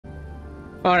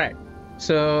All right,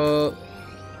 so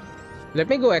let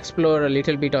me go explore a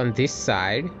little bit on this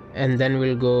side, and then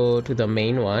we'll go to the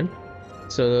main one.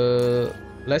 So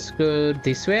let's go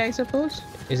this way, I suppose.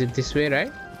 Is it this way,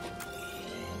 right?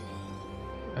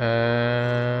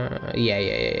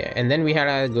 Yeah. And then we had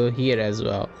to go here as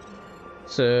well.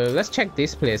 So let's check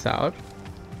this place out.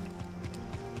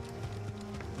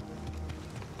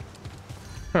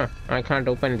 Huh, I can't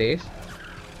open this.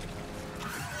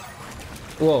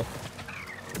 Whoa.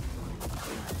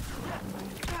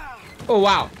 Oh,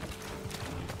 wow.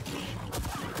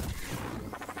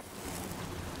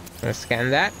 Let's scan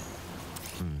that.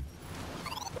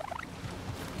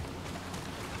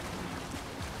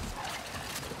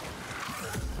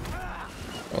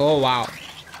 Oh, wow.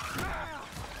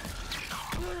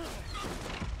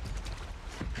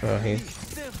 Oh,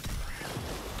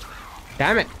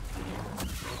 damn it.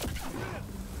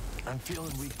 I'm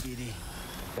feeling weak, BD.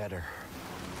 Better.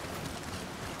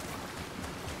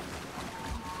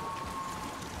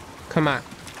 Come on.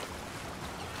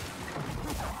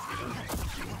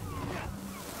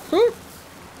 Whew.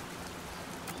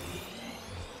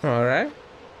 All right.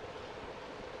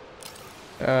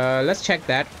 Let's check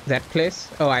that place.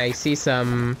 Oh, I see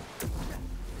some.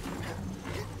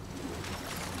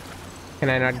 Can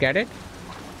I not get it?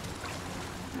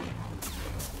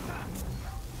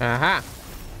 Aha.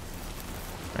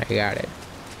 I got it.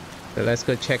 So let's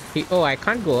go check. Oh, I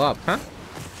can't go up, huh?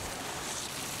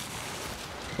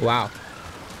 Wow.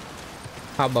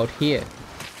 How about here?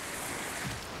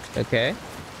 Okay.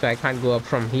 So I can't go up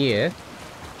from here.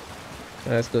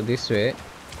 Let's go this way.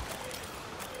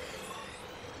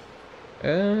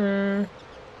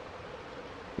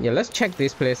 Yeah, let's check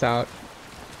this place out.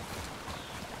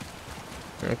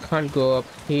 I can't go up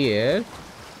here.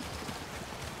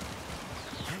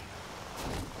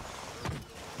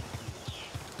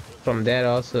 From there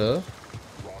also.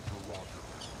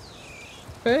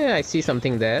 I see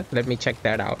something there. Let me check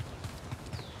that out.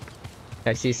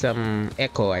 I see some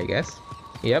echo, I guess.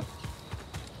 Yep.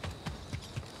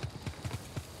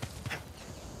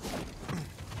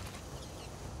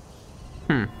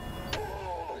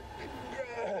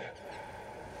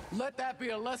 Let that be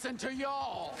a lesson to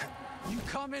y'all. You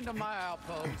come into my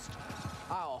outpost,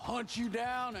 I'll hunt you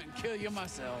down and kill you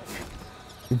myself.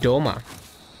 Doma.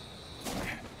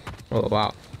 Oh,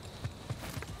 wow.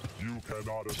 You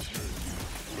cannot escape.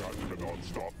 That cannot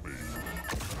stop me.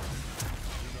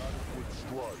 Inadequate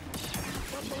strike.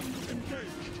 Weapons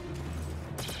engaged.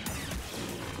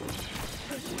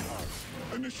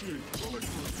 Initiate delivery.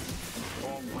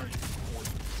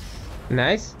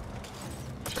 Nice.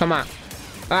 Come on.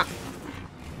 Ah.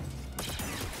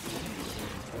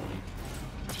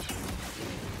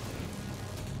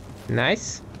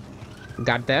 Nice.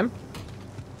 Got them.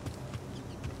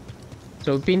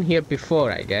 So we've been here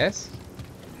before, I guess.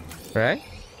 Right?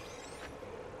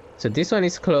 So this one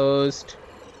is closed.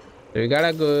 So we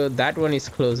gotta go. That one is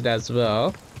closed as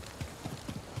well.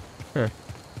 Huh.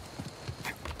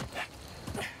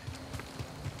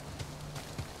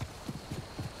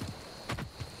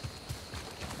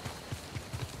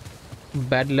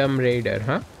 Bedlam Raider,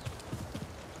 huh?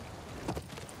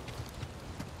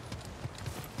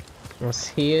 What's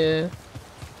here?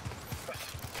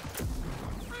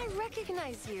 I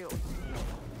recognize you.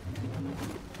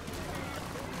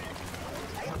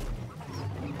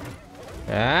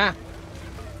 Ah.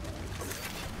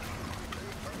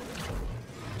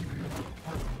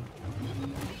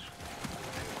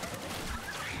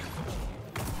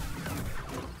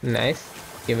 Nice.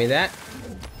 Give me that.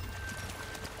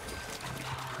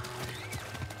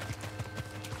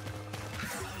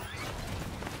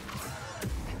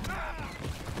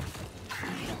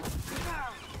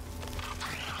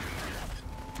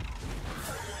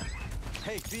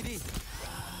 Hey, BD.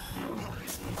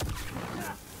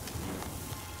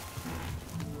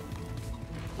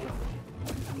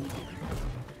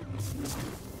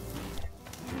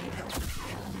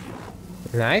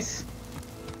 Nice.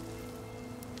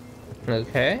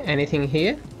 Okay, anything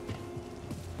here?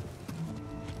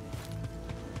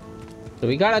 So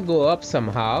we gotta go up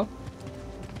somehow.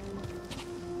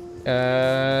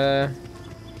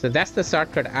 So that's the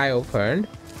shortcut I opened.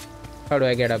 How do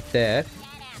I get up there?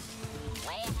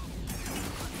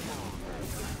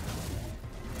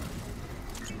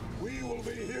 We will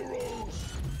be heroes.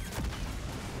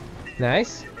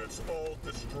 Nice. Units all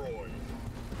destroyed.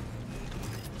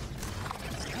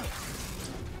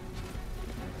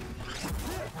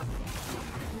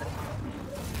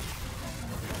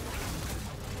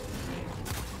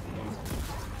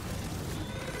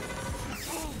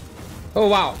 Oh,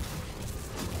 wow.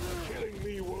 Killing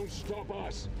me won't stop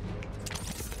us.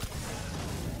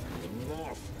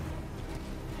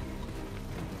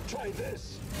 Try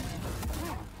this.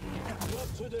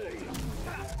 Not today.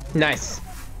 Nice.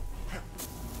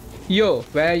 Yo,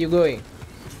 where are you going?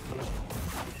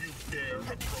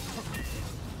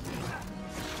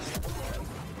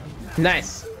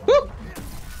 Nice. Woo!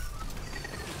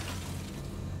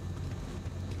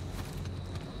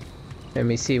 Let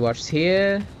me see what's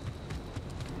here.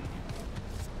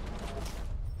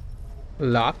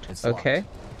 Locked. It's Okay. locked.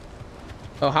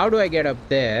 Oh, how do I get up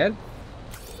there?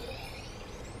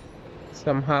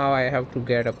 Somehow I have to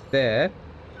get up there.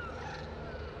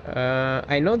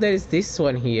 I know there is this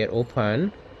one here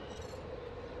open.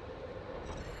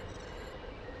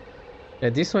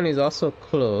 This one is also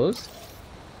closed.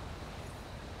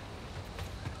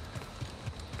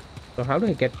 So how do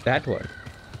I get that one?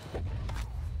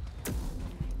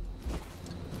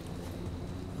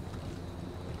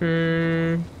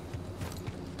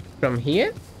 From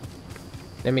here?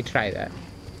 Let me try that.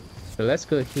 So let's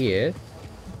go here.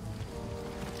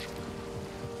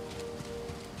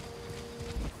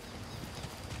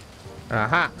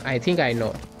 Aha, I think I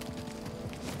know.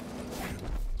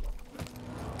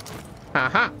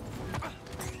 Aha.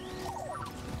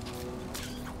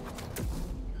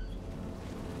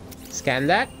 Scan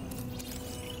that.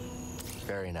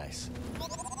 Very nice.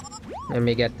 Let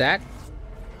me get that.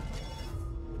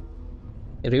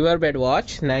 Riverbed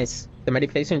watch. Nice. The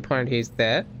meditation point is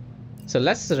there. So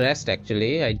let's rest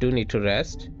actually. I do need to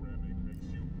rest.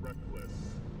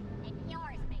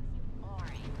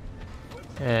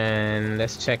 And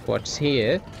let's check what's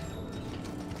here.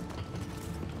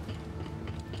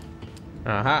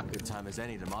 Aha. Good time as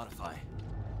any to modify.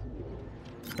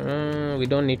 We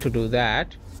don't need to do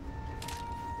that.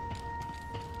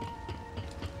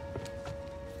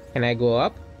 Can I go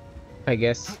up? I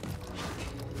guess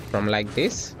from like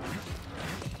this.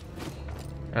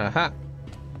 Aha.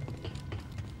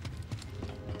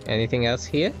 Anything else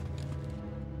here?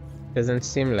 Doesn't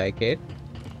seem like it.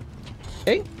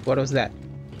 Hey, what was that?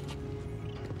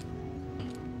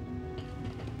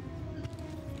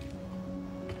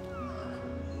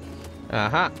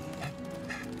 Aha.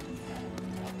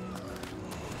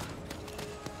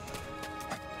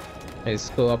 Let's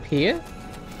go up here.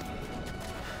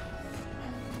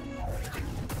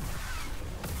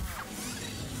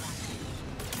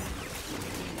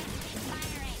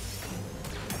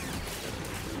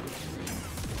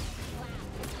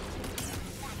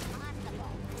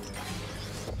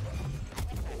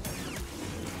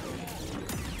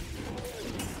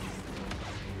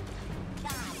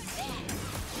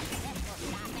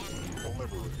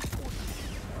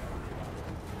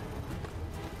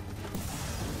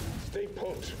 Stay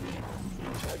put.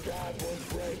 My guard won't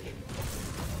break.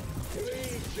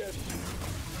 Please just...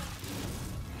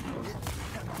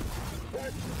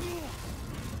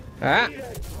 Ah.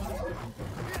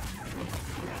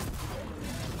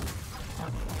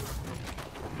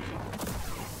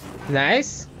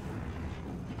 Nice.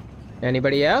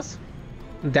 Anybody else?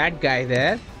 That guy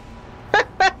there.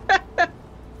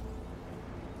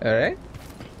 All right.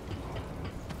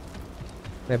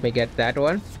 Let me get that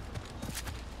one.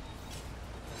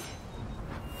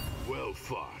 Well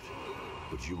fought,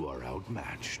 but you are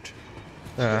outmatched.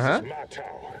 Uh-huh. This is my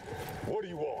tower. What do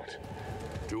you want?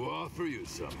 To offer you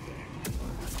something.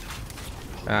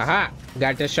 Aha.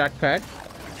 Got the shortcut.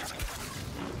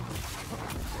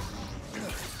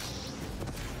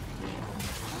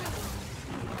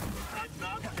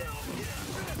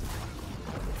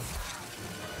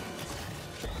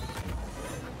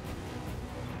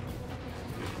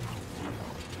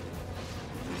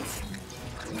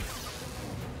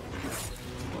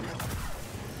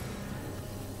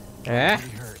 Eh?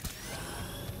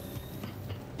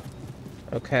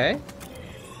 Okay.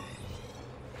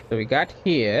 So we got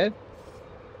here.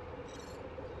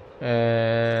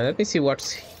 Let me see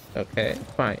what's... Okay,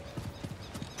 fine.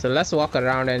 So let's walk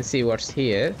around and see what's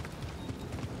here.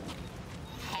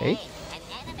 Hey. An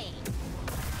enemy.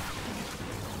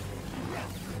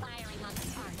 Firing on the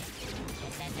target.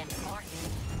 This is important.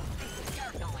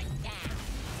 You're going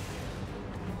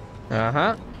down.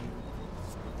 Uh-huh.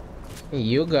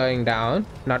 You going down,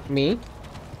 not me.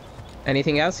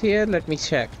 Anything else here? Let me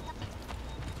check.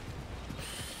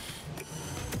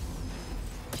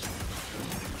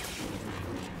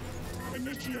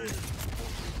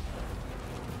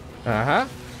 Uh-huh.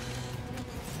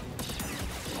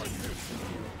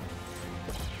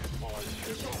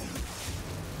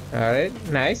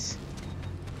 Alright, nice.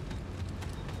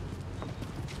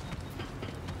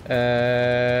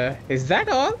 Is that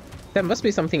all? There must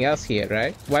be something else here,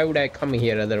 right? Why would I come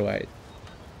here otherwise?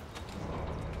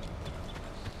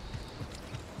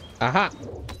 Aha!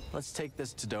 Let's take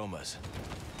this to Doma's.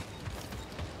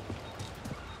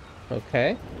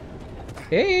 Okay.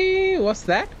 Hey, what's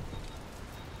that?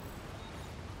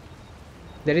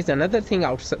 There is another thing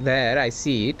outside there. I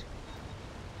see it.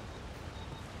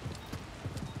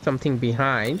 Something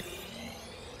behind.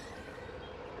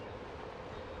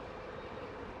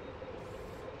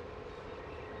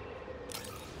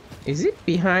 Is it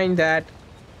behind that?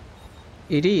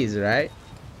 It is, right?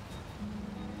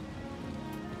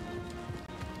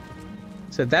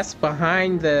 So that's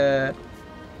behind the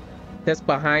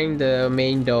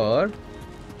main door.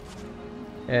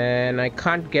 And I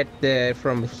can't get there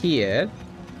from here.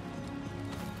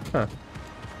 Huh.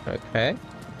 Okay.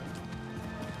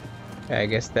 I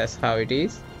guess that's how it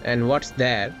is. And what's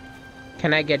there?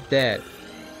 Can I get there?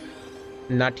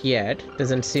 Not yet.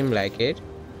 Doesn't seem like it.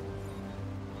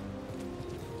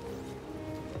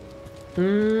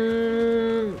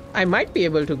 I might be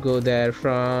able to go there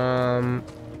from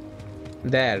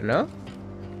there, no?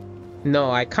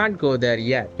 No, I can't go there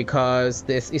yet because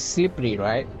this is slippery,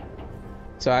 right?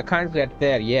 So I can't get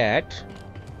there yet.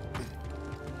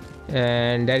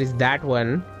 And there is that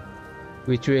one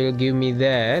which will give me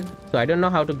there. So I don't know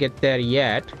how to get there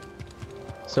yet.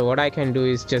 So what I can do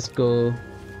is just go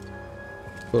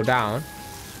down.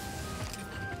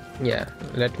 Yeah,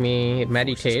 let me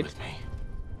meditate.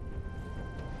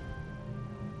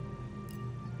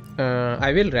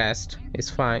 I will rest.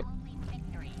 It's fine.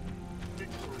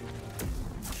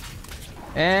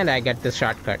 And I get the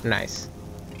shortcut. Nice.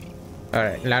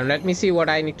 Alright, now let me see what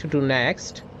I need to do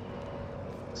next.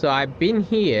 So I've been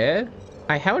here.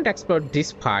 I haven't explored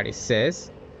this part, it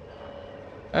says.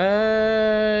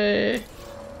 Yeah,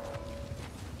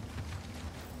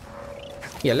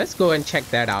 let's go and check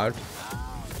that out.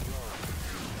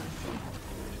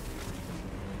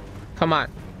 Come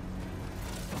on.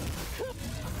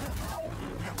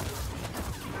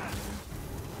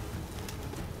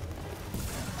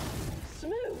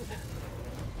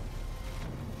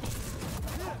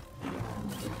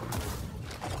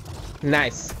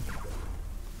 Nice.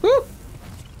 Woo!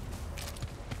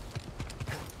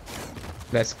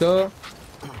 Let's go.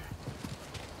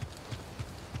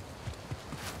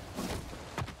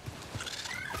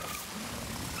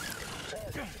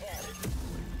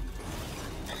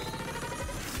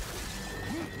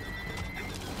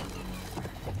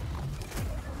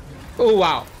 Oh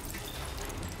wow.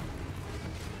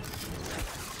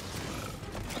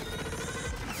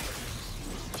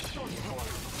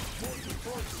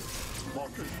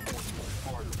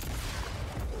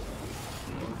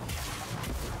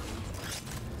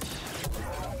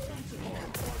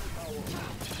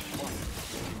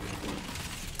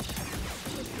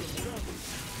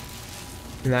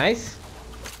 Nice.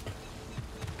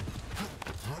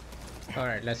 All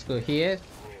right, let's go here.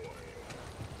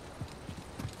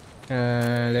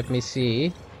 Let me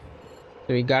see.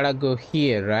 So we gotta go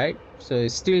here, right? So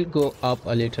still go up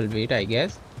a little bit, I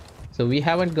guess. So we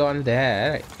haven't gone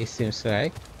there, it seems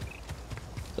like.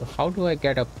 So how do I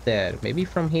get up there? Maybe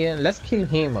from here. Let's kill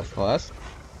him first,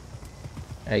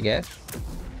 I guess.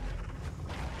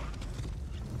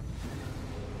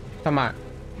 Come on.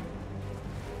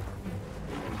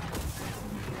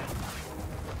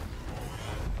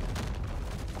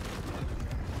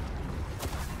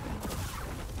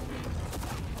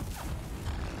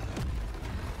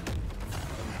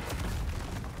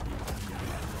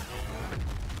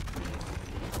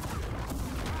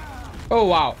 Oh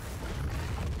wow.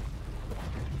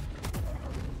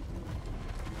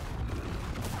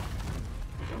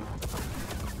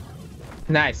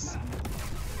 Nice.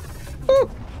 Woo.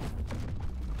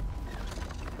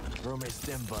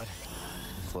 Stem, bud.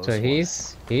 So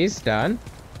he's done.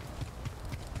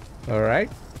 All right.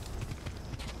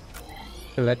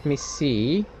 So let me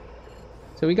see.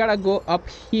 So we gotta go up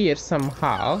here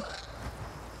somehow.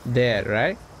 There,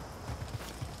 right?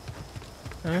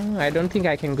 I don't think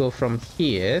I can go from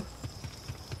here.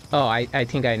 Oh, I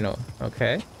think I know.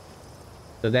 Okay.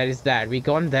 So that is that. We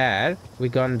gone there. We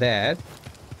gone there.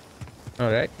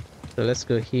 All right. So let's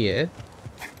go here.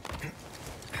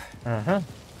 Uh-huh.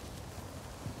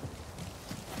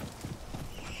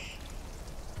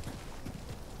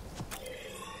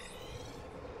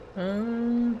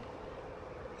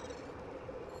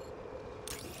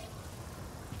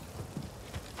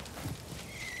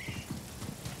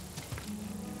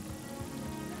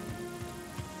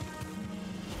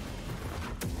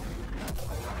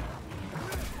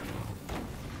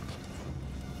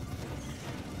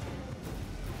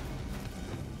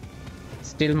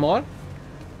 Still more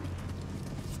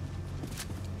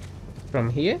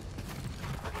from here.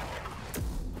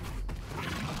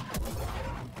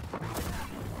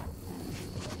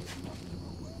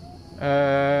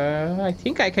 I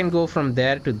think I can go from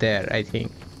there to there, I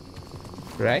think.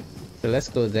 Right? So let's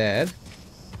go there.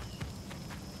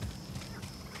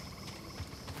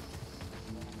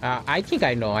 I think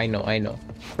I know.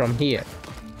 From here.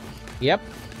 Yep.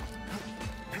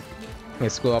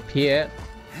 Let's go up here.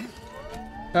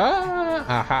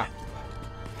 Aha.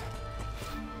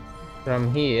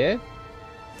 From here.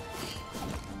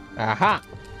 Aha.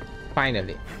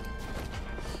 Finally.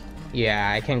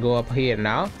 Yeah, I can go up here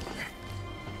now.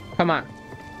 Come on.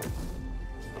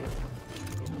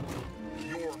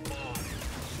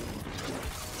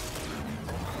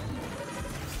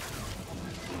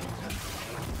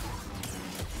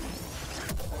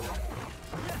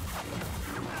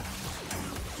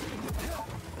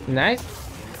 Nice.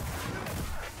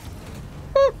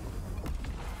 Woo.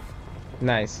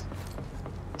 Nice.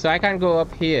 So I can't go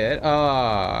up here. Oh,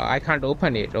 I can't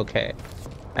open it. Okay.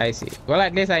 I see. Well,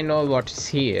 at least I know what's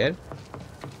here.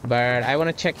 But I want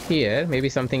to check here. Maybe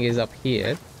something is up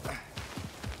here.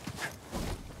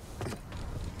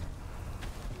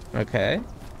 Okay.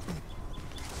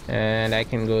 And I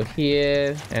can go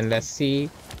here. And let's see.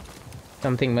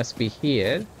 Something must be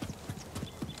here.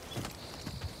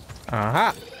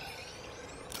 Aha.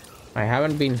 I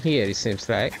haven't been here, it seems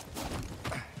like.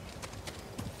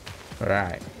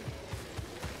 Right.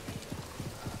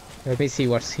 Let me see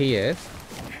what's here.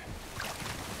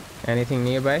 Anything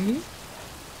nearby here?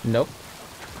 Nope.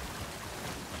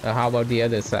 How about the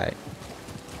other side?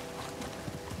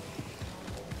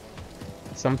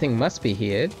 Something must be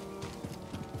here.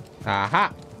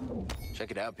 Aha!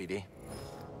 Check it out, BD.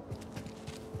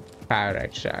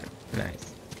 Pyrite shard.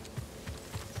 Nice.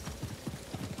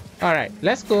 Alright,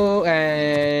 let's go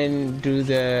and do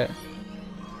the...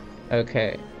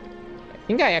 Okay. I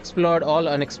think I explored all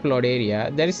unexplored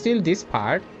area. There is still this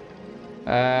part.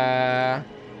 But...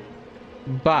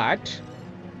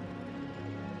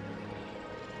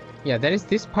 Yeah, there is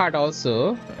this part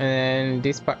also. And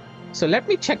this part... So let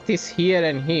me check this here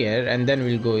and here. And then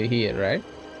we'll go here, right?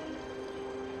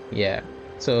 Yeah.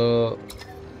 So...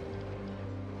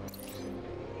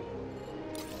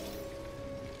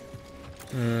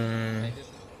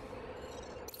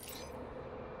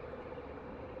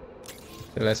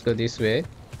 So let's go this way.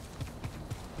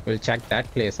 We'll check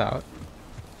that place out.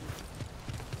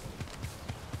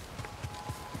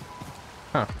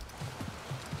 Huh.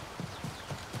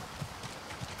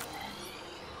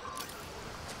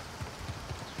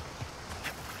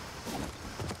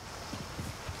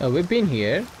 Oh, we've been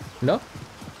here. No?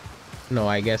 No,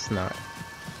 I guess not.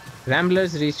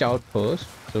 Ramblers reached outpost.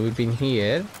 So we've been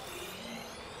here.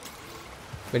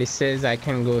 But it says I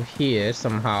can go here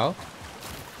somehow.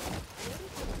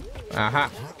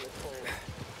 Aha.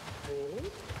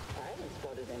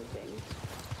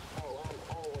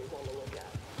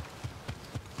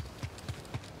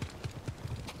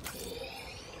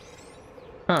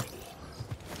 Huh.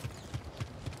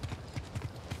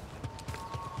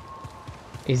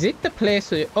 Is it the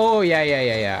place? Oh,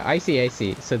 yeah. I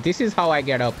see. So this is how I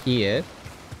get up here.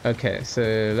 Okay, so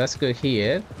let's go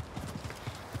here.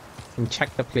 And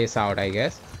check the place out, I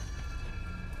guess.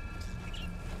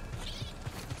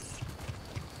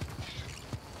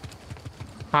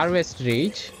 Harvest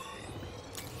reach.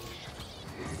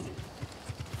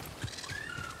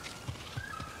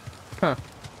 Huh.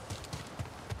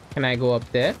 Can I go up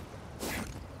there?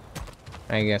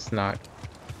 I guess not.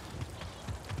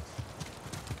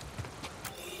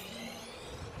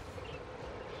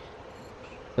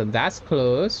 So that's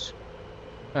closed.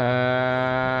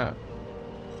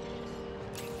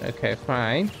 Okay,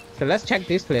 fine. So let's check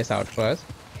this place out first.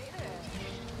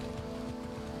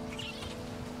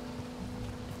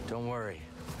 Don't worry,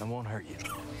 I won't hurt you.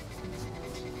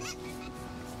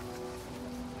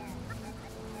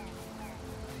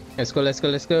 Let's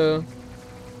go.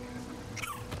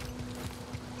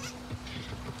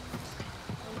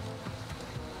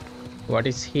 What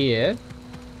is here?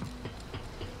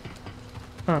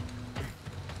 Huh.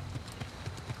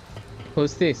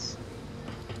 Who's this?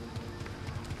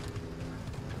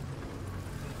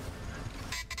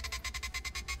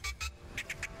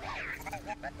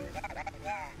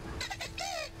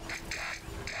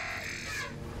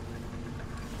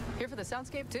 Here for the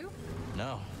soundscape too?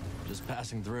 No, just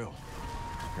passing through.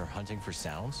 You're hunting for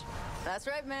sounds? That's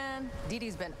right, man. Dee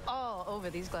Dee's been all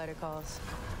over these glider calls.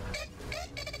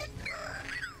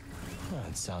 Oh,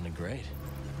 it sounded great.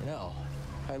 You know,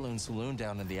 Hyloon Saloon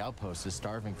down in the outpost is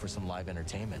starving for some live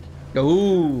entertainment.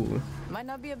 Ooh. Might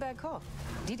not be a bad call.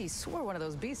 Dee Dee swore one of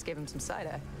those beasts gave him some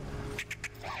side-eye.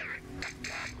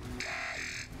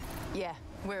 Yeah,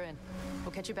 we're in.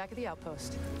 We'll catch you back at the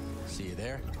outpost. See you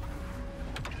there?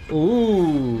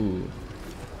 Ooh.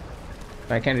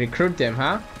 I can recruit them,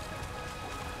 huh?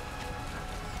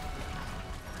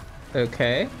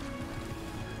 Okay.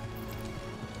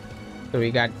 So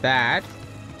we got that.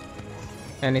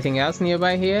 Anything else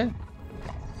nearby here?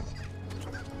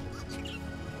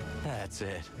 That's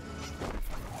it.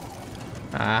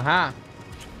 Aha.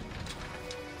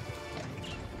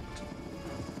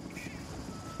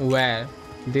 Well,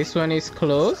 this one is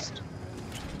closed.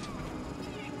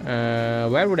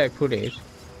 Where would I put it?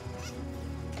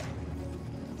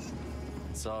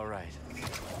 It's all right.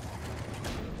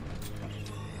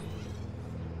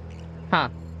 Huh.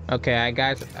 Okay,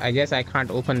 I guess I can't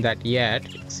open that yet.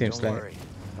 It seems Don't like. worry.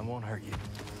 I won't hurt you.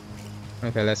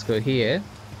 Okay, let's go here.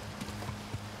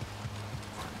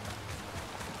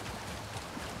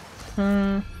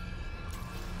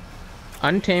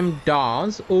 Untamed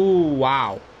dogs. Oh,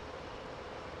 wow.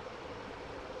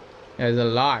 There's a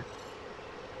lot.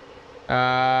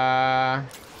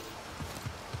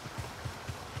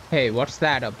 Hey, what's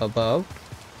that up above?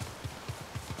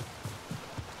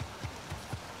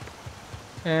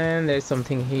 And there's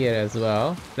something here as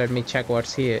well. Let me check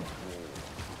what's here.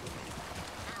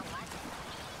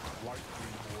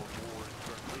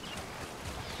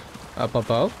 Up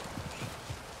above.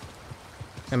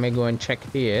 Let me go and check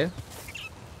here.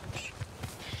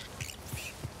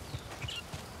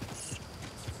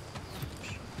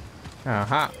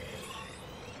 Aha.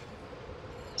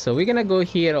 So we're gonna go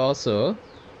here also.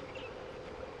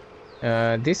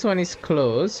 This one is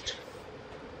closed.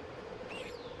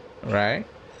 Right.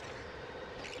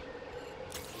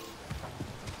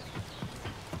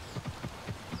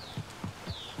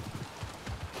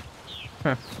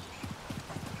 Huh.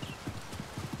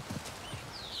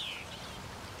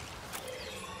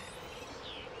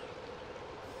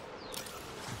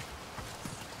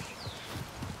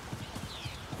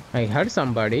 I heard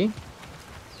somebody.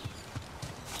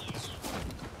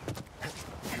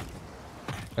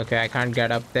 Okay, I can't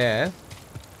get up there.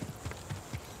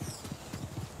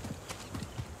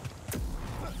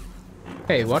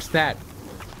 Hey, what's that?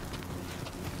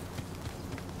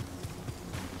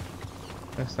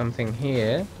 There's something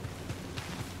here.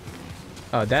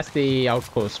 Oh, that's the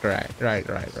outpost, right.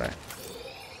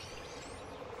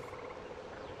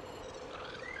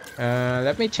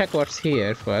 Let me check what's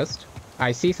here first.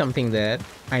 I see something there.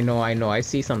 I know, I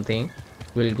see something.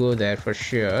 We'll go there for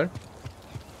sure.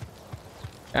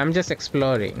 I'm just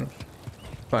exploring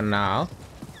for now.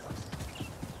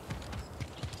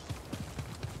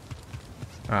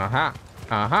 Aha.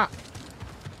 Aha.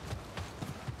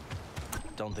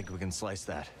 Don't think we can slice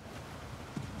that.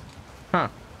 Huh.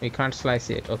 We can't slice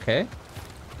it. Okay.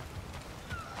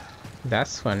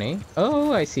 That's funny.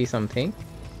 Oh, I see something.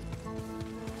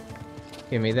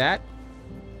 Give me that.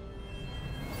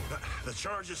 The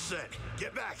charge is set.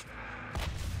 Get back.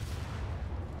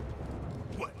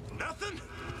 What? Nothing?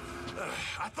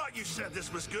 I thought you said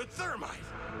this was good thermite.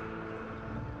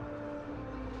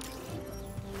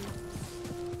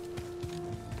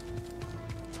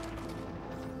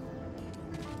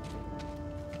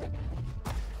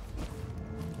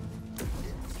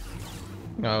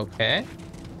 Okay.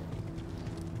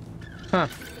 Huh.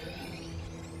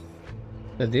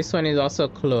 So this one is also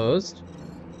closed.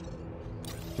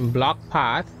 Block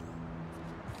path.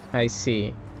 I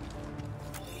see.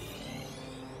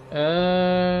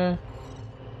 I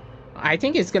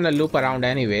think it's gonna loop around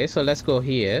anyway, so let's go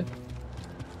here.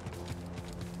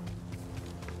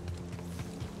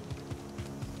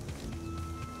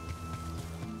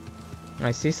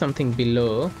 I see something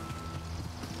below.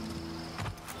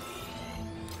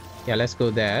 Yeah, let's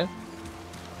go there.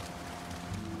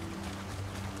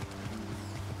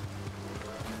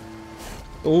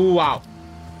 Oh, wow.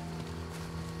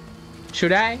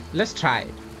 Should I? Let's try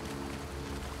it.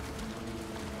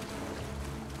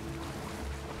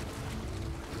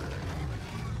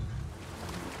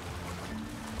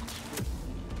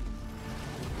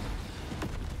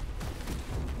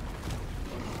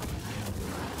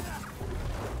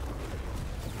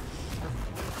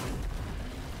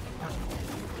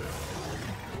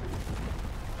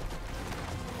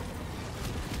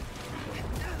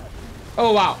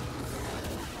 Oh, wow.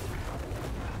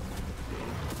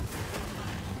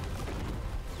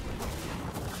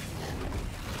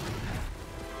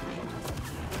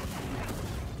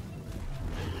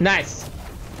 Nice.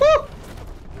 Woo!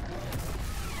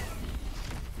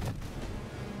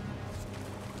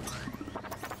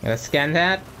 Let's scan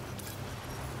that.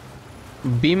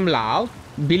 Bimlao.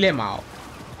 Bilemao.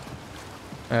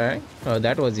 Alright. Oh,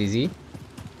 that was easy.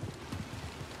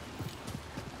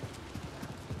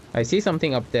 I see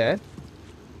something up there.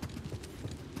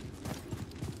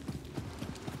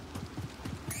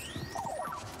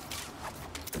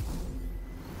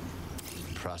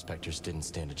 prospectors didn't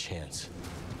stand a chance.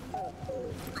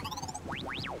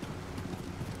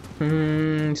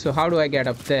 So how do I get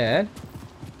up there?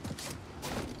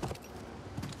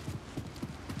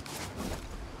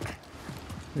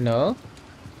 No.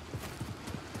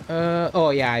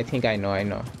 Oh yeah, I think I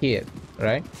know. Here,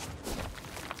 right?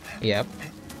 Yep.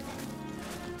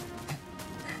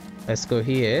 Let's go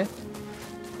here.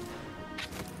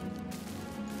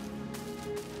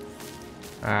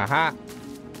 Aha.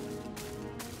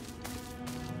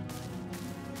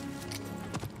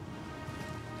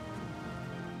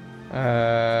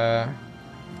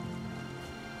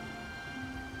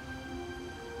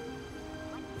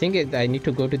 I need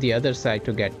to go to the other side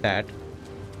to get that.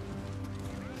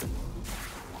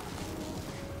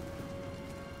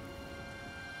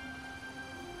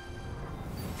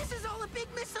 This is all a big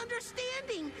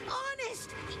misunderstanding.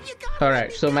 Honest, you gotta. All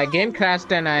right, so my game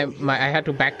crashed and I had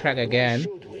to backtrack again.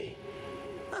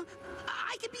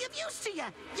 I can be of use to you.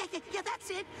 Yeah,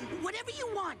 that's it. Whatever you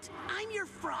want. I'm your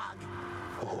frog.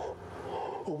 Oh,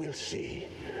 we'll see.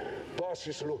 Boss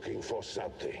is looking for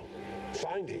something.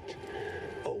 Find it,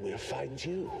 or we'll find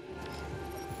you.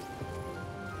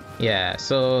 Yeah,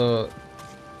 so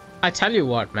I tell you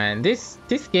what, man, this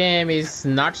game is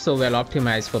not so well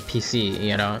optimized for PC,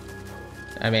 you know.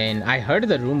 I mean, I heard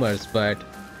the rumors, but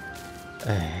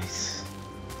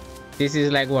this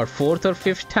is like what, 4th or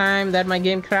 5th time that my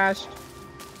game crashed,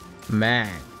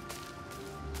 man.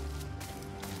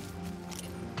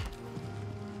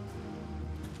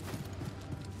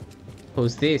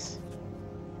 Who's this?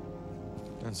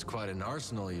 That's quite an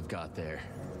arsenal you've got there.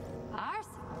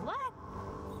 Arsenal? What?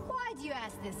 Why do you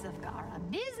ask this of Gara?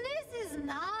 Business is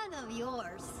none of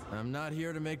yours. I'm not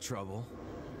here to make trouble.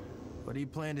 What do you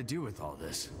plan to do with all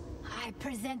this? I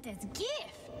present as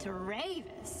gift to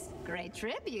Ravis. Great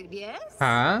tribute, yes?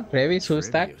 Huh? Ravis, who's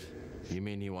that? Tribute? You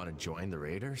mean you want to join the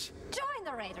Raiders? Join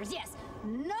the Raiders, yes.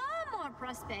 No more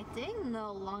prospecting,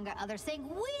 no longer others saying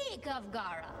weak of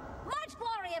Gara. Much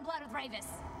glory and blood with Ravis.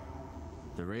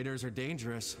 The Raiders are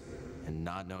dangerous and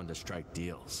not known to strike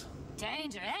deals.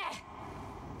 Danger, eh?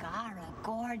 Gara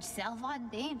gorge self on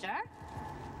danger.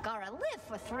 Gara live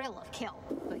for thrill of kill,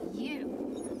 but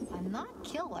you are not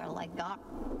killer like Gara.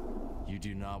 You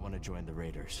do not want to join the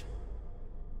Raiders.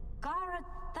 Gara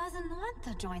doesn't want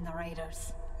to join the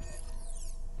Raiders.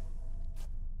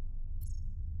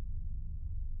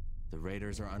 The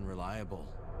Raiders are unreliable.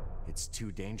 It's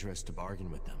too dangerous to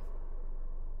bargain with them.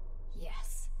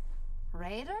 Yes.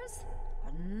 Raiders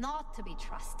are not to be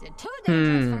trusted. Too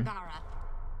dangerous for Gara.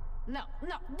 No,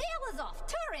 deal is off.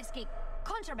 Too risky.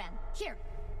 Contraband. Here,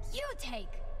 you take.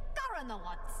 Gara no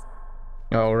wants.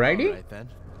 Alrighty. All right, then.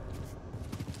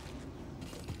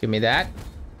 Give me that.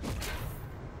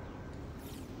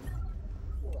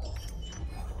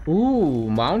 Ooh,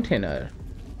 Mountaineer.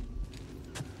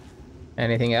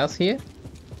 Anything else here?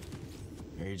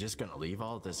 Are you just gonna leave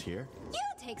all this here? You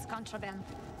takes contraband.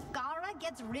 Gara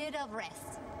gets rid of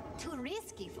rest. Too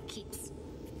risky for keeps.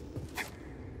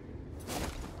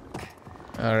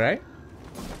 Alright.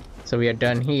 So we are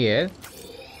done here.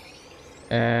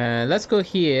 Let's go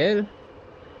here.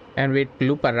 And we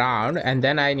loop around. And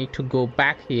then I need to go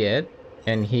back here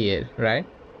and here, right?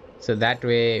 So that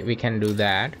way we can do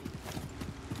that.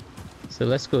 So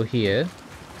let's go here.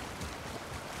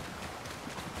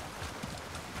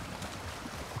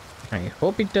 I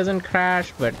hope it doesn't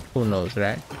crash, but who knows,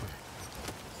 right?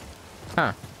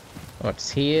 Huh. What's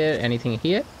here? Anything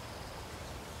here?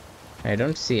 I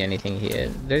don't see anything here.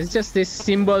 There's just these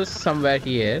symbols somewhere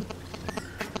here.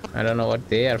 I don't know what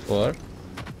they are for.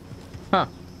 Huh.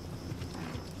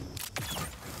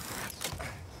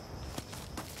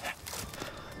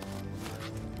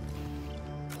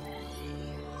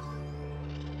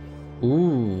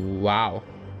 Ooh, wow.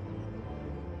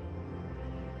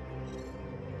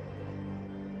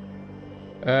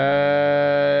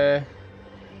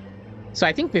 So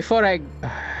I think before I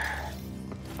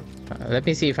let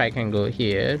me see if I can go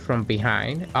here from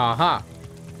behind. Aha,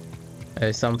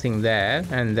 there's something there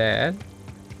and there.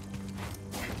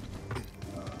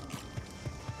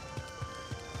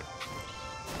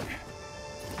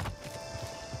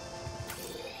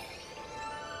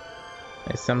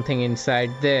 There's something inside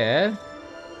there.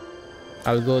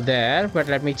 I'll go there, but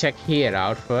let me check here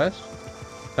out first.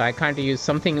 So I can't use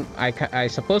something. I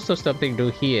supposed to something do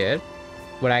here,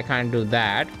 but I can't do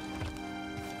that.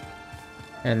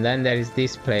 And then there is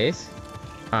this place.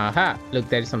 Aha! Look,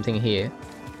 there is something here.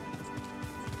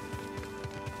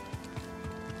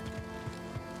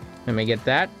 Let me get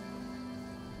that.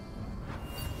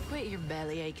 Quit your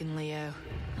belly aching, Leo.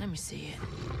 Let me see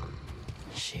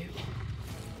it. Shoot.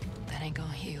 That ain't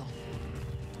gonna heal.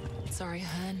 Sorry,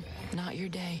 hun. Not your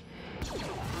day.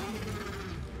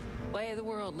 Way of the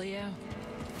world, Leo.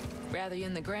 Rather you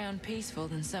in the ground peaceful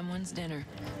than someone's dinner.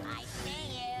 I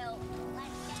see you.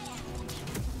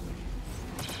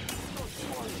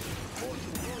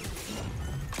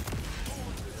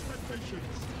 Let's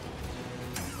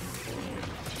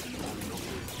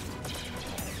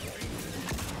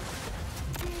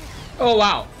Oh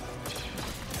wow.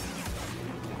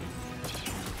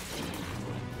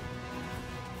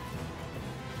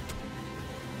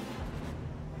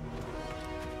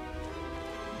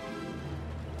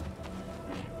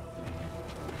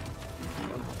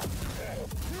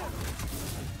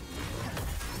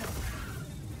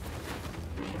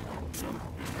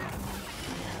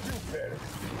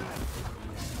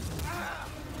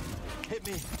 Hit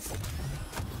me.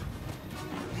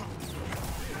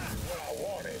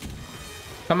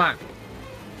 Come on.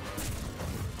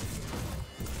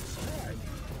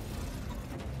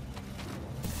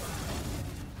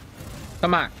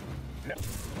 Come on.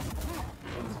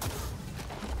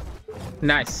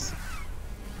 Nice.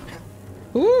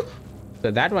 Woo.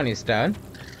 So that one is done.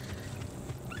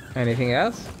 Anything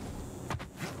else?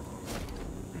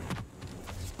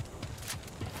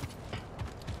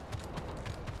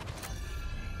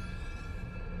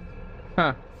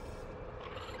 Huh.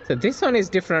 So this one is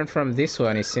different from this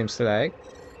one, it seems like.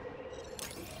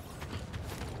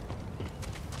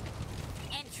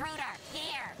 intruder,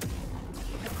 here.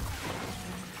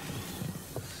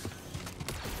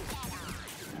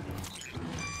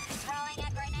 Throwing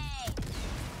a grenade.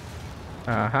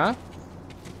 Uh-huh.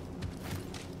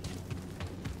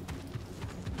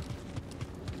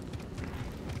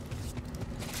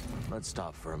 Let's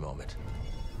stop for a moment.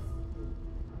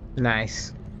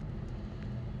 Nice.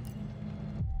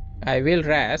 I will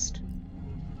rest.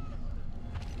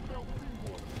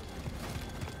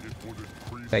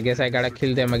 So I guess I gotta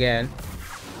kill them again.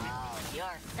 Oh, you're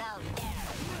so dead.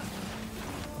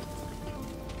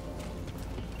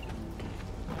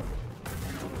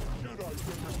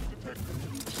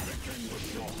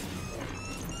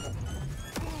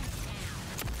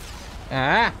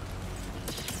 Ah!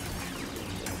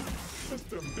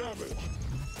 System damage.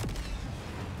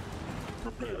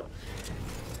 Prepare.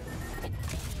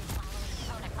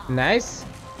 Nice.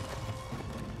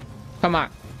 Come on.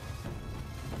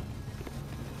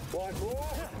 One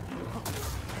more.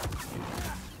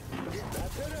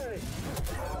 Not today.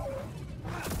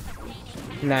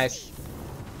 Nice.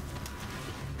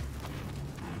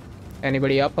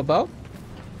 Anybody up above?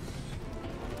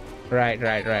 Right.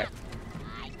 I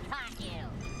caught you.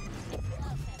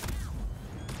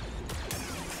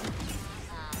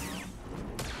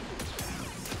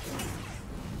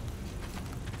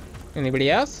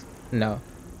 Anybody else? No.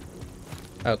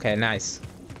 Okay, nice.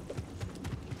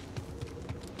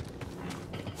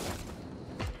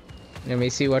 Let me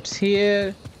see what's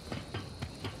here.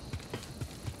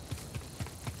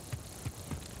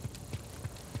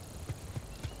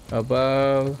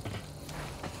 Above.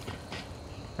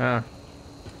 Ah.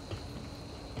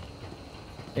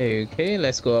 Okay,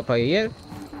 let's go up here. You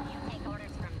take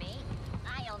orders from me?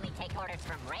 I only take orders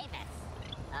from Ravis.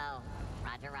 Oh,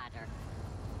 roger, roger.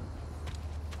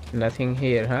 Nothing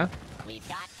here, huh? We've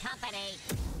got company.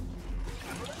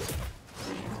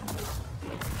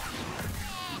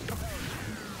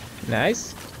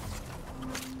 Nice.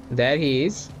 There he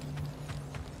is.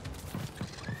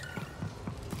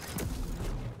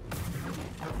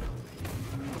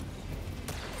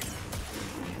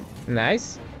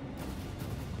 Nice.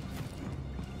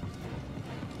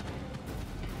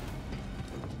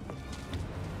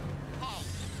 Hey,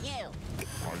 you.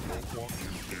 I don't want you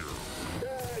here.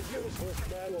 Useless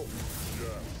battle.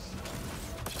 Yes.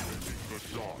 Taking the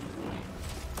shot.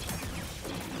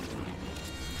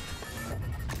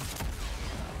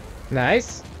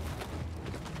 Nice.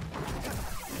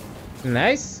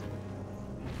 Nice.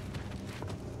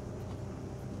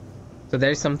 So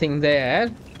there's something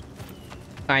there.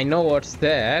 I know what's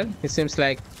there. It seems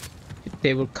like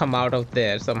they will come out of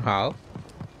there somehow.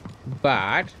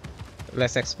 But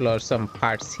let's explore some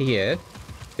parts here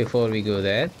before we go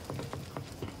there.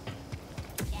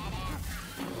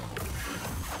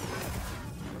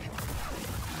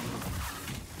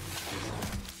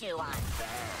 Chew on.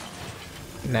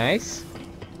 Nice.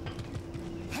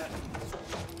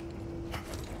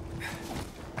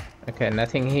 Okay,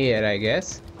 nothing here, I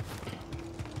guess.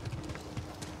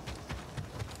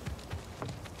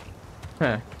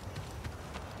 Huh.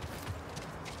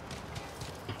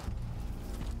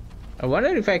 I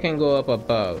wonder if I can go up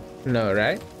above. No,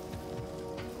 right?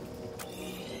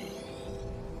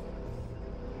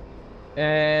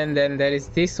 And then there is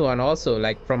this one also,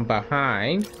 like from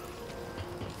behind.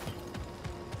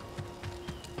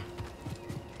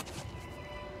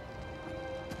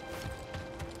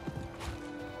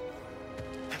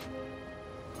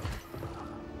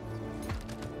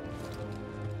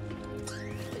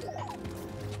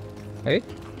 Hey,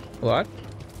 what?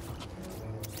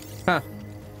 Huh.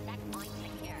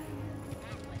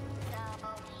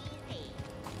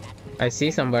 I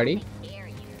see somebody.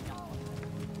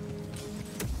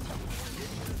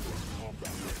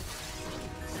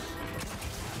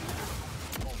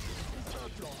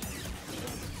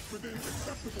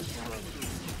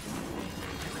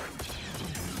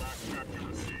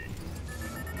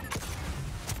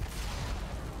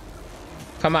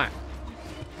 Come on.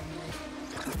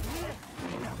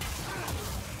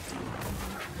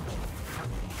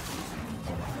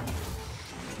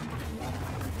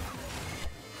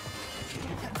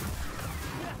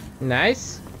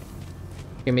 Nice.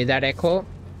 Give me that echo.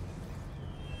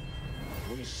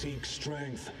 We seek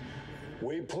strength.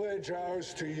 We pledge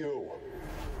ours to you.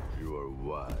 You are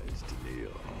wise to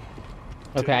kneel.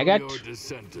 Okay, I Tell got your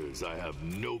dissenters I have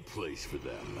no place for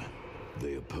them.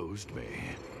 They opposed me.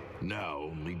 Now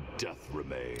only death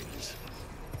remains.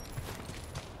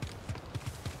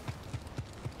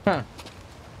 Huh.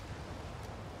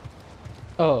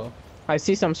 Oh, I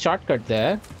see some shortcut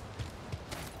there.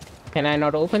 Can I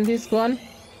not open this one?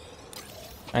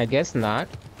 I guess not.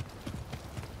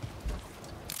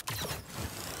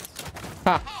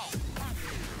 Ha!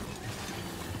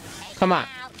 Come on.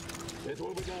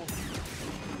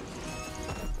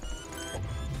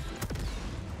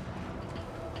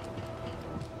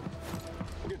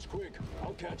 It's quick.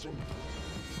 I'll catch him.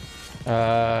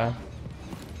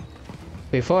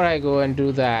 Before I go and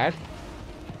do that,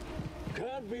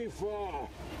 Can't be far.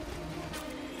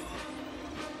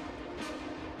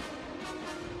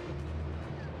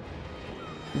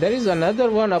 there is another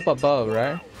one up above,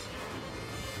 right?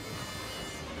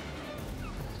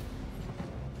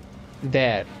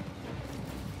 There.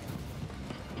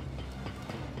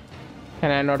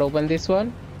 Can I not open this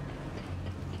one?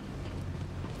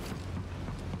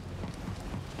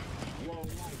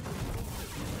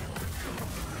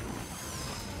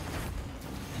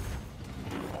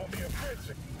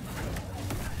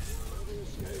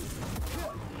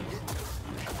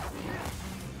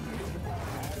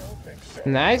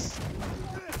 Nice.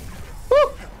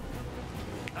 Woo!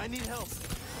 I need help.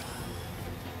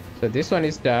 So this one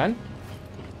is done.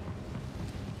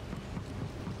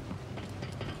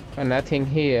 And nothing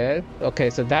here. Okay,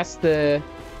 so that's the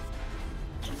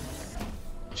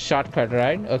shortcut,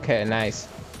 right? Okay, nice.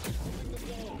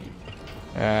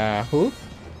 Who?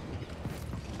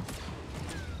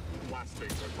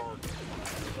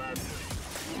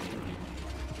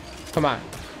 Come on.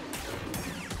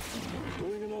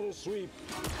 Doing another sweep.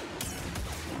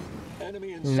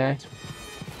 Enemy in Nah. sight.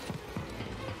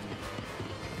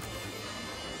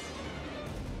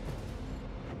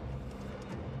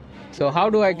 So how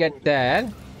do I get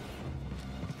that?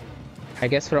 I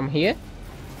guess from here?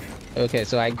 Okay,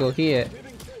 so I go here.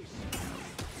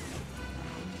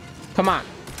 Come on.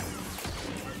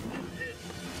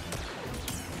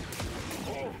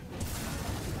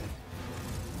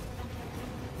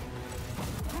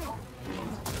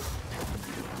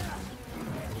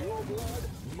 Your blood,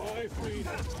 my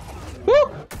freedom.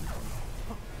 Woo!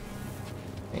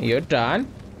 You're done.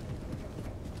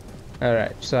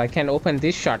 Alright, so I can open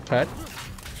this shortcut.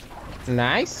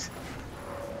 Nice.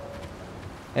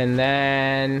 And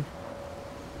then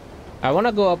I want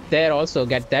to go up there also,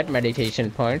 get that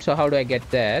meditation point. So how do I get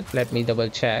that? Let me double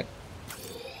check.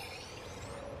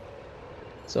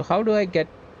 So how do I get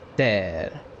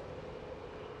there?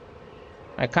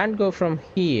 I can't go from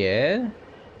here.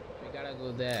 We gotta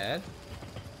go there.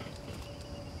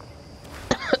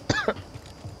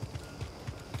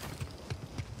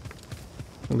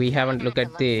 We haven't looked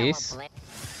at this.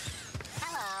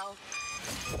 Hello.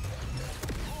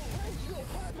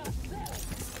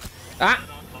 Ah!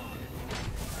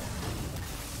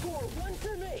 Score one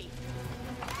for me.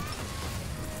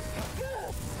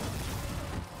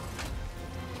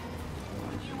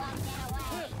 You won't get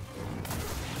away.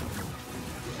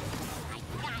 I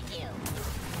got you.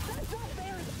 That's not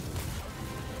fair.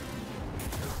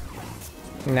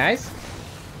 Nice.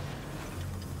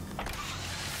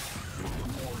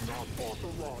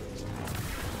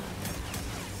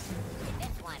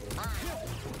 This one's mine.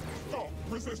 Stop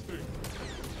resisting.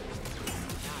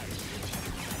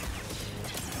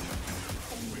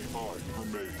 Only mine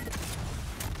remain.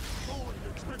 Lowering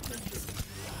expectations.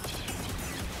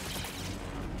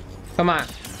 Come on.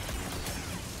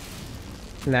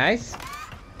 Nice.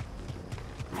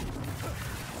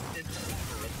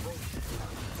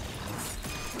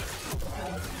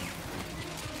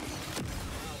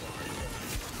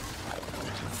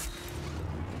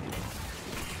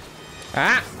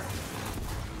 Ah!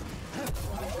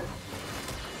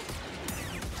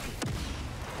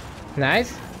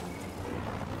 Nice.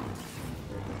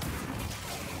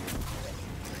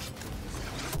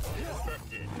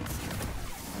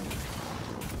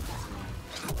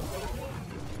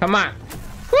 Come on.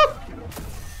 Woo!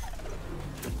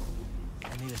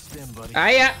 I need a stim, buddy.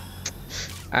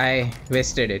 I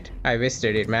wasted it. I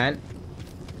wasted it, man.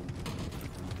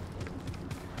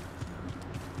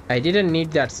 I didn't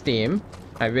need that steam.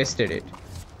 I wasted it.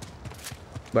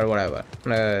 But whatever.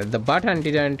 The button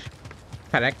didn't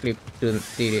correctly did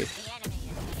it.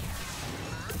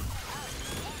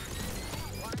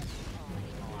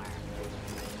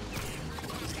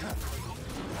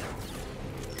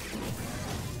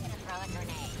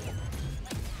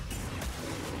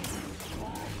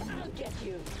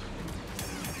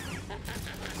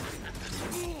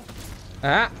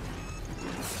 Ah.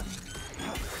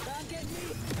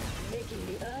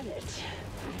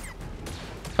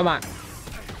 Come on.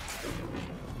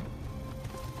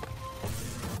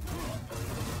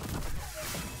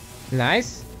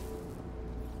 Nice.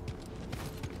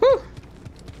 Whew.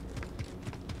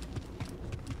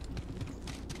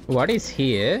 What is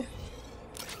here?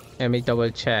 Let me double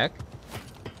check.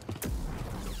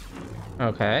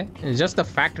 Okay, it's just the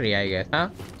factory, I guess, huh?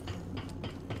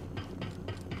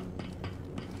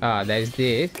 Ah, there's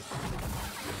this.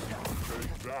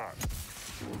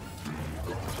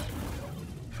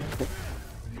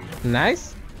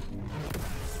 Nice.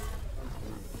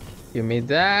 Give me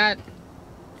that.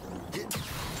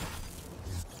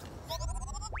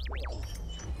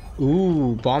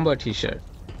 Ooh, bomber t-shirt.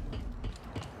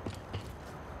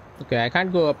 Okay, I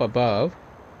can't go up above.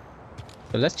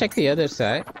 So let's check the other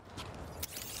side.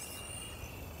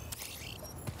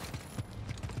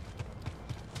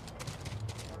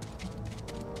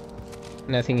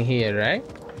 Nothing here, right?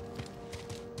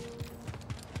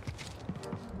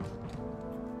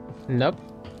 Nope.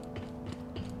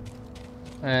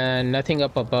 And nothing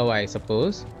up above, I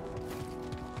suppose.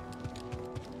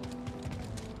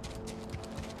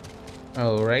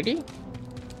 Alrighty.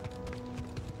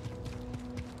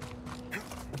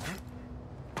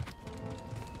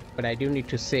 But I do need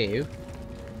to save.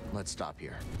 Let's stop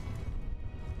here.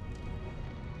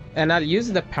 And I'll use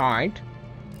the point.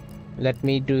 Let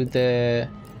me do the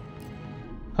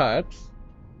perks.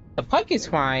 The perk is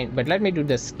fine, but let me do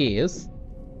the skills.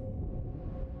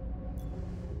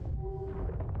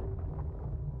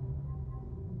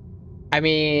 I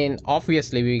mean,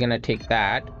 obviously we're gonna take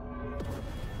that.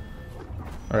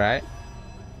 Alright.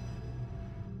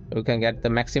 We can get the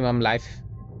maximum life.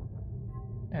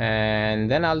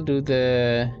 And then I'll do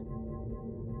the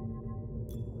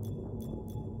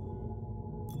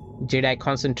Jedi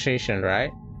concentration,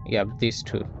 right? Yep, these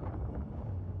two.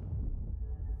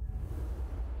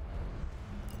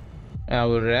 I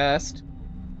will rest.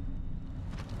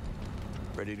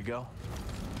 Ready to go?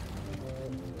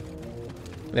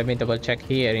 Let me double check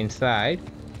here inside.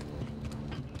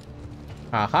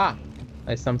 Aha!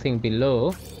 There's something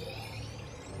below.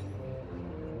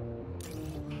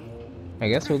 I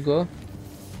guess we'll go.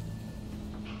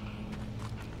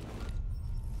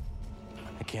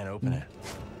 I can't open it.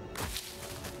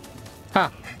 Huh.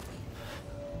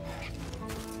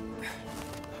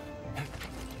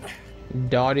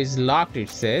 Door is locked, it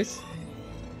says.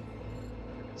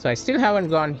 So I still haven't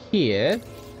gone here.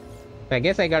 I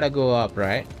guess I gotta go up,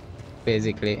 right?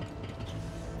 Basically.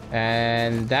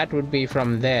 And that would be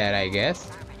from there, I guess.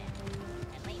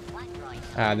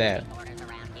 Ah, there.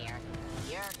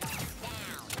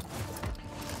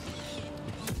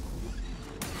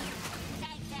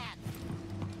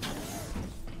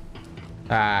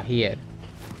 Ah, here.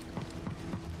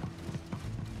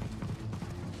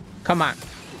 Come on.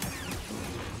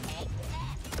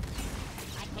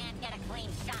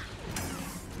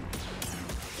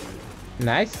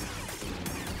 Nice.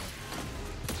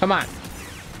 Come on.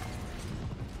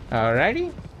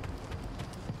 Alrighty.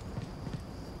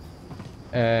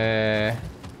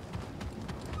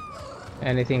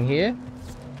 Anything here?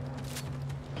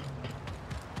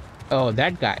 Oh,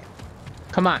 that guy.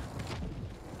 Come on.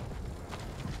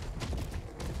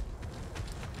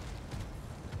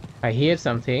 I hear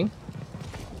something.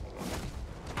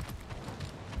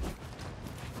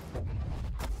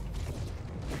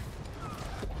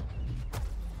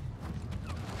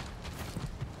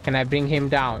 Can I bring him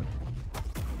down?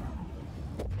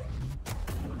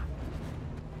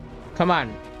 Come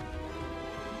on.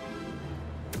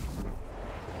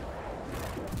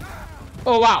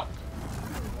 Oh, wow.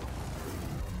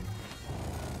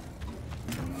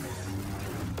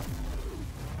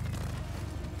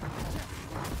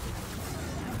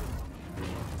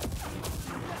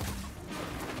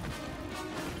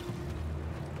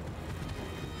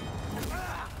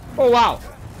 Oh, wow.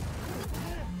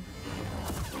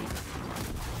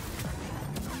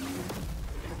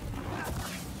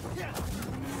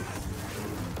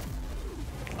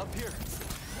 Up here.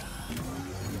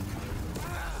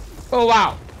 Oh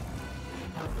wow.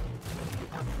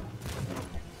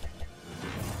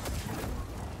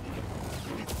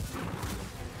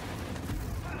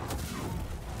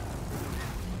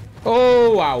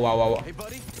 Oh wow, wow, wow, wow. Hey,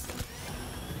 buddy.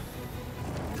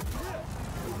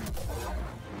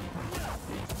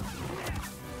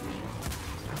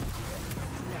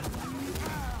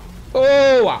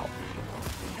 Oh wow.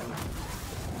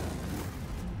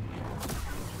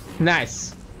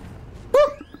 Nice.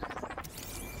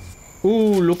 Woo.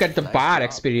 Ooh, look at the Nice bar job.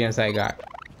 experience I got.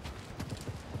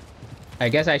 I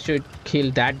guess I should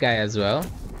kill that guy as well.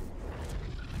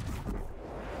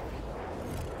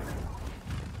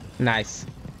 Nice.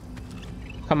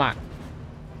 Come on.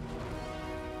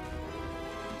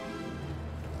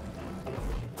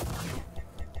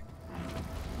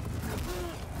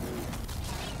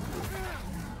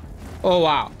 Oh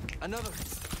wow. Another.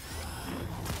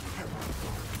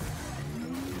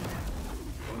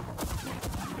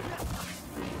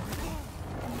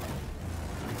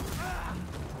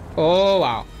 Oh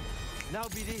wow. Now,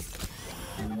 BD.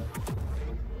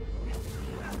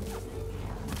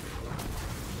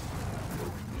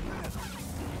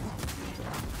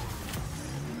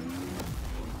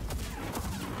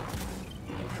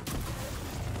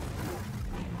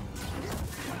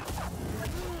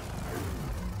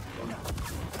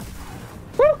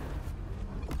 Woo.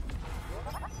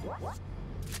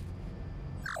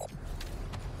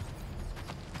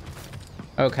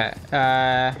 Okay.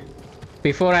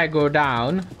 Before I go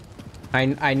down,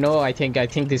 I know I think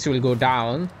this will go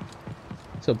down.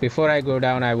 So before I go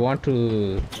down, I want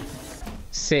to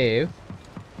save,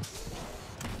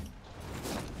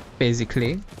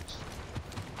 basically,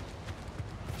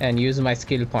 and use my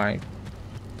skill point.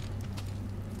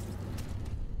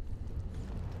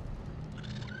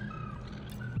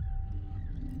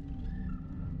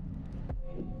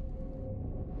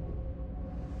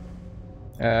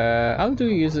 How do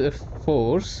you use a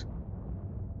force?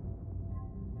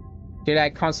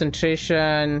 Jedi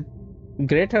concentration,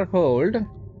 greater hold,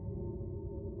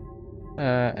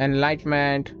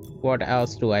 enlightenment. What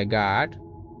else do I got?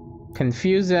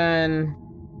 Confusion,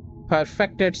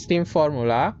 perfected steam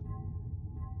formula,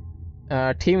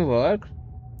 teamwork.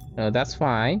 No, that's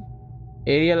fine.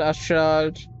 Aerial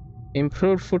assault,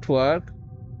 improved footwork,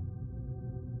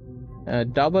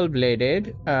 double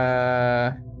bladed.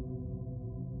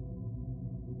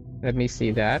 Let me see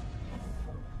that.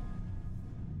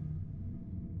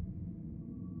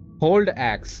 Hold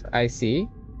axe, I see.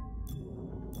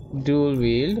 Dual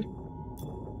wield.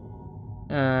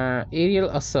 Aerial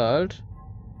assault.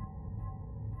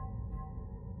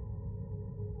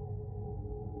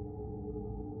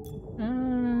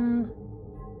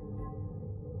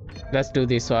 Let's do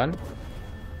this one.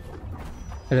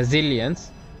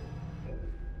 Resilience.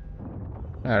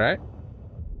 All right.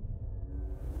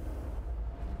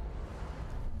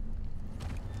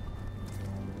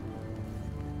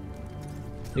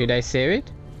 Did I save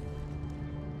it?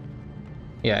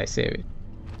 Yeah, I save it.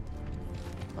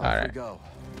 All right. Go.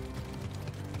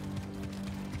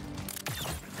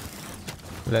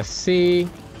 Let's see.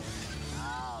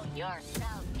 Oh, you're so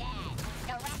dead.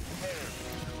 Direct.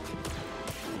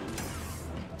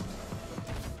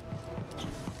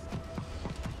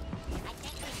 I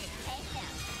think we should take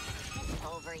them. Is it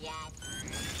over yet?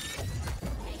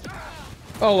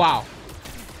 Oh wow.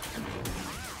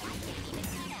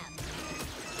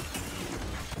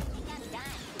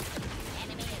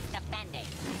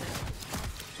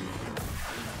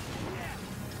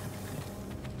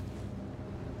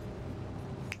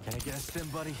 Can I get a stim,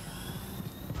 buddy?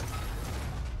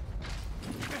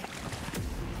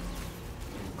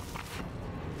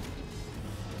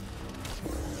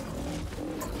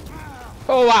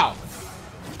 Oh wow.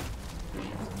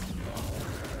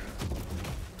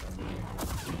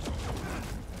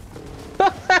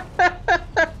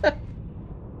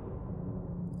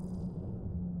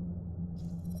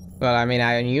 Well, I mean,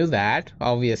 I knew that,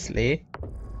 obviously.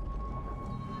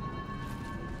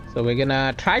 So we're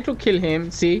gonna try to kill him,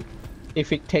 see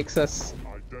if it takes us.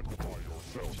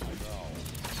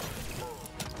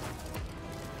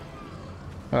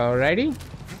 Alrighty.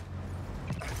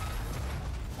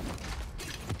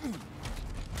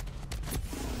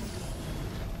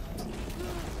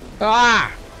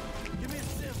 Ah!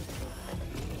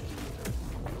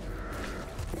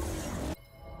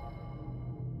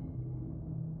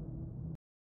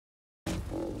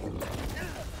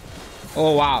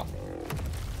 Oh wow.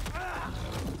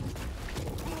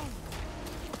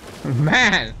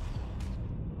 Man.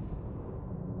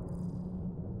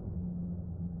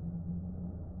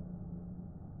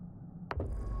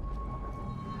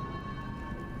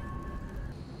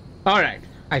 Alright,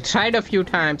 I tried a few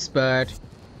times, but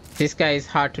this guy is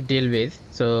hard to deal with.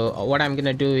 So what I'm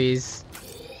gonna do is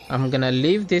I'm gonna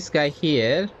leave this guy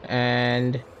here,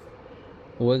 and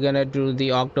we're gonna do the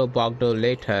Ogdo Bogdo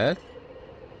later.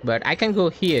 But I can go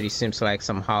here, it seems like,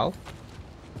 somehow.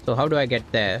 So how do I get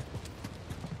there?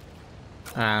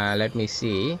 Let me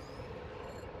see.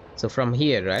 So from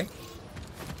here, right?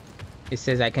 It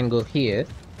says I can go here.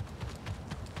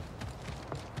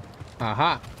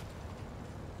 Aha.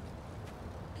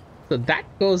 So that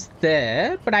goes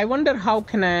there, but I wonder how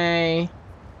can I...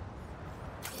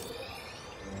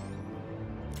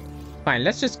 Fine,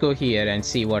 let's just go here and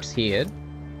see what's here.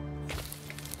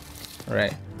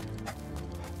 Right.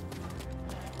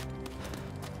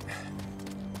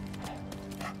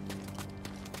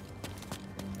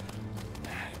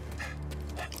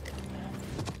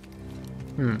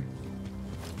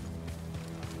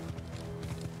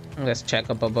 Let's check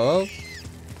up above.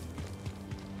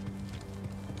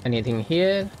 Anything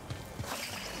here?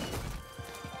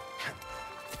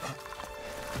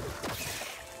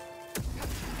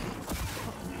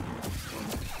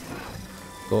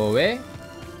 Go away.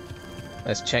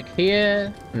 Let's check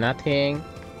here. Nothing.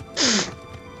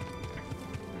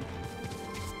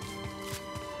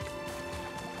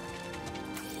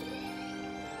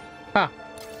 Huh.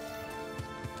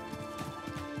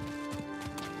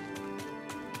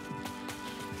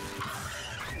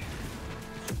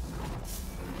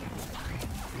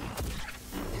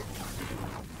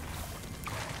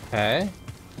 Okay.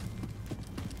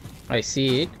 I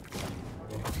see it.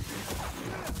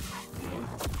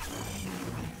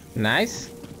 Nice.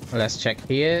 Let's check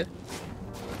here.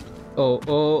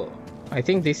 Oh, I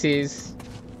think this is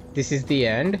the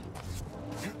end.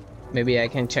 Maybe I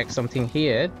can check something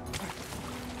here.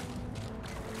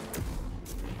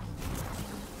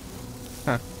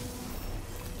 Huh.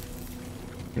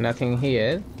 Nothing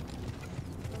here.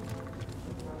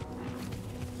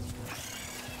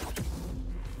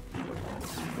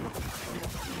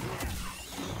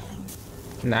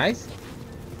 Nice.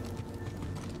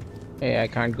 Hey, I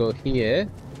can't go here.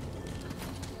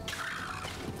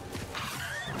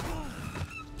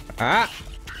 Ah!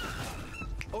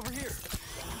 Over here.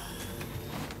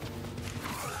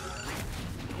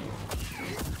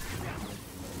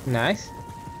 Nice.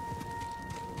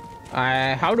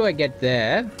 How do I get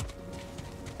there?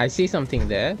 I see something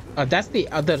there. Oh, that's the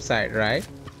other side, right?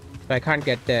 So I can't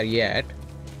get there yet.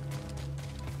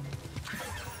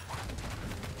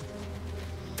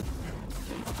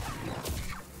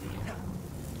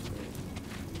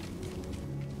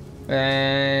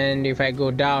 And if I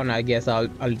go down, I guess I'll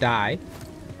die.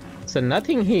 So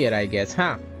nothing here, I guess,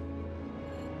 huh?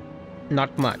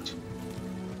 Not much.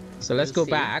 So let's go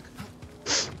back.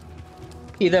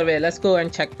 Either way, let's go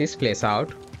and check this place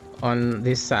out on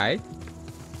this side.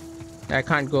 I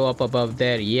can't go up above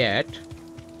there yet.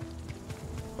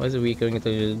 Was we going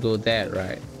to go there,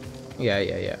 right?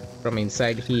 Yeah. From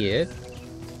inside here.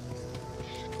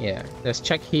 Yeah, let's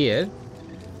check here.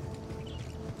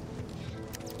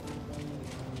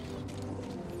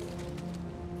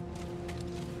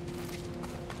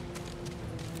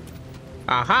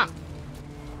 Aha!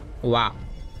 Wow.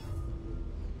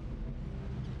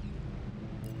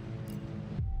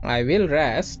 I will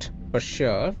rest for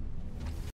sure.